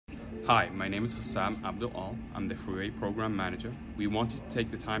Hi, my name is Hassam Abdul-Al. I'm the Freeway Program Manager. We wanted to take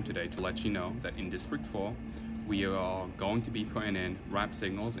the time today to let you know that in District 4, we are going to be putting in ramp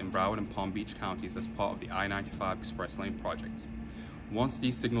signals in Broward and Palm Beach counties as part of the I-95 Express Lane project. Once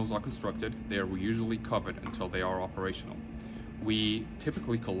these signals are constructed, they are usually covered until they are operational. We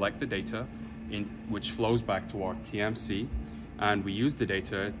typically collect the data which flows back to our TMC, and we use the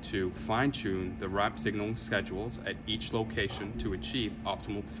data to fine-tune the ramp signaling schedules at each location to achieve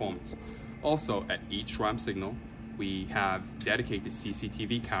optimal performance. Also, at each ramp signal, we have dedicated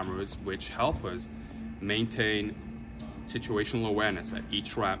CCTV cameras which help us maintain situational awareness at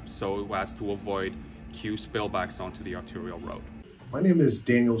each ramp so as to avoid queue spillbacks onto the arterial road. My name is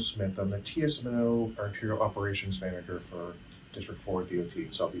Daniel Smith. I'm the TSMO Arterial Operations Manager for District 4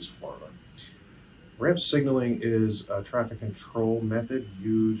 DOT, Southeast Florida. Ramp signaling is a traffic control method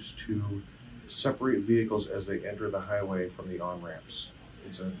used to separate vehicles as they enter the highway from the on-ramps.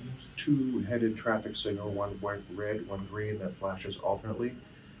 It's a two-headed traffic signal, one red, one green, that flashes alternately,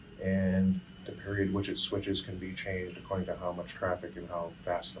 and the period which it switches can be changed according to how much traffic and how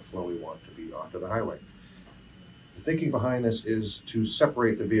fast the flow we want to be onto the highway. The thinking behind this is to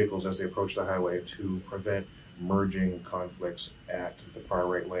separate the vehicles as they approach the highway to prevent merging conflicts at the far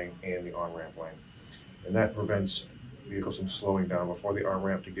right lane and the on-ramp lane. And that prevents vehicles from slowing down before the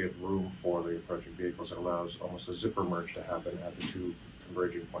on-ramp to give room for the approaching vehicles. It allows almost a zipper merge to happen at the two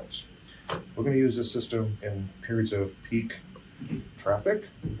converging points. We're going to use this system in periods of peak traffic,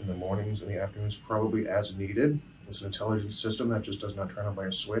 in the mornings and the afternoons, probably as needed. It's an intelligent system that just does not turn on by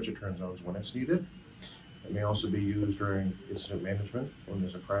a switch. It turns on when it's needed. It may also be used during incident management. When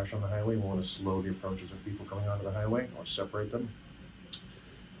there's a crash on the highway, we want to slow the approaches of people coming onto the highway or separate them.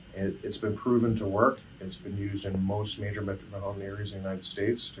 It's been proven to work. It's been used in most major metropolitan areas in the United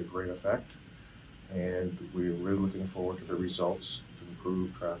States to great effect. And we're really looking forward to the results to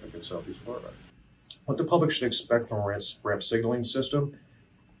improve traffic in Southeast Florida. What the public should expect from a ramp signaling system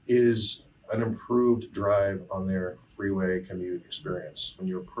is an improved drive on their freeway commute experience. When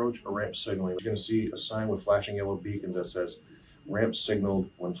you approach a ramp signaling, you're going to see a sign with flashing yellow beacons that says ramp signaled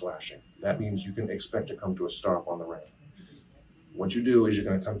when flashing. That means you can expect to come to a stop on the ramp. What you do is you're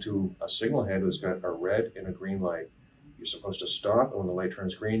going to come to a signal head that's got a red and a green light. You're supposed to stop, and when the light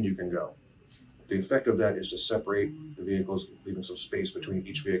turns green, you can go. The effect of that is to separate the vehicles, leaving some space between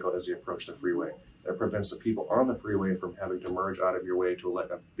each vehicle as they approach the freeway. That prevents the people on the freeway from having to merge out of your way to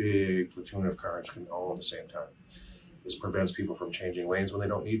let a big platoon of cars come all at the same time. This prevents people from changing lanes when they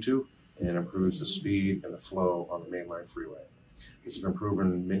don't need to, and it improves the speed and the flow on the mainline freeway. This has been proven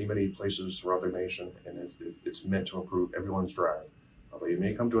in many, many places throughout the nation, and it's meant to improve everyone's drive. Although you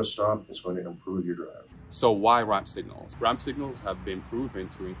may come to a stop, it's going to improve your drive. So why ramp signals? Ramp signals have been proven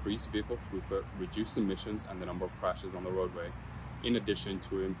to increase vehicle throughput, reduce emissions and the number of crashes on the roadway, in addition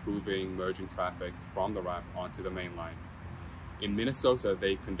to improving merging traffic from the ramp onto the main line. In Minnesota,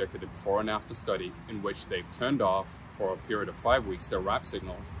 they conducted a before and after study in which they've turned off for a period of 5 weeks their ramp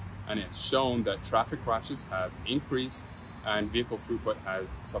signals, and it's shown that traffic crashes have increased and vehicle throughput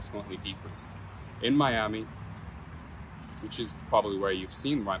has subsequently decreased. In Miami, which is probably where you've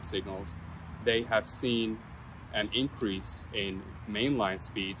seen ramp signals, they have seen an increase in mainline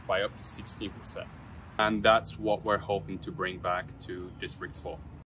speeds by up to 16%. And that's what we're hoping to bring back to District 4.